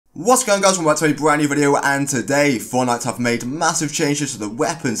What's going on, guys? Welcome back to a brand new video, and today Fortnite have made massive changes to the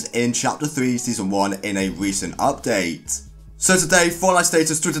weapons in Chapter 3 Season 1 in a recent update. So today Fortnite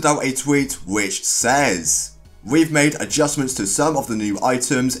Status tweeted out a tweet which says, "We've made adjustments to some of the new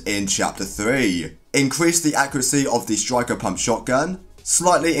items in Chapter 3. Increased the accuracy of the Striker Pump Shotgun,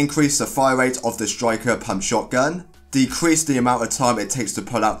 slightly increased the fire rate of the Striker Pump Shotgun, decreased the amount of time it takes to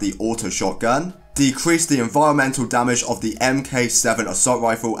pull out the Auto Shotgun, decreased the environmental damage of the MK7 assault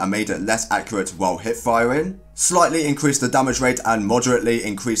rifle and made it less accurate while hip firing, slightly increased the damage rate and moderately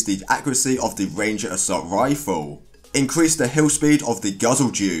increased the accuracy of the Ranger assault rifle, increased the heal speed of the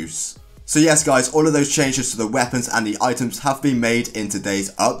Guzzle Juice." So yes guys, all of those changes to the weapons and the items have been made in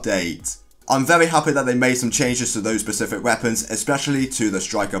today's update. I'm very happy that they made some changes to those specific weapons, especially to the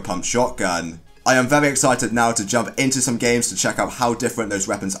Striker Pump Shotgun. I am very excited now to jump into some games to check out how different those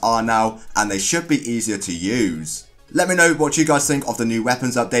weapons are now, and they should be easier to use. Let me know what you guys think of the new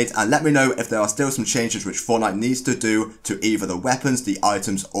weapons update, and let me know if there are still some changes which Fortnite needs to do to either the weapons, the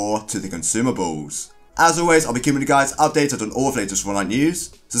items, or to the consumables. As always, I'll be keeping you guys updated on all of the latest Fortnite news,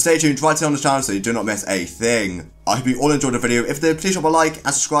 so stay tuned right here on the channel so you do not miss a thing. I hope you all enjoyed the video. If you did, please drop a like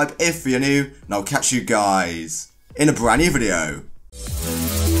and subscribe if you're new, and I'll catch you guys in a brand new video.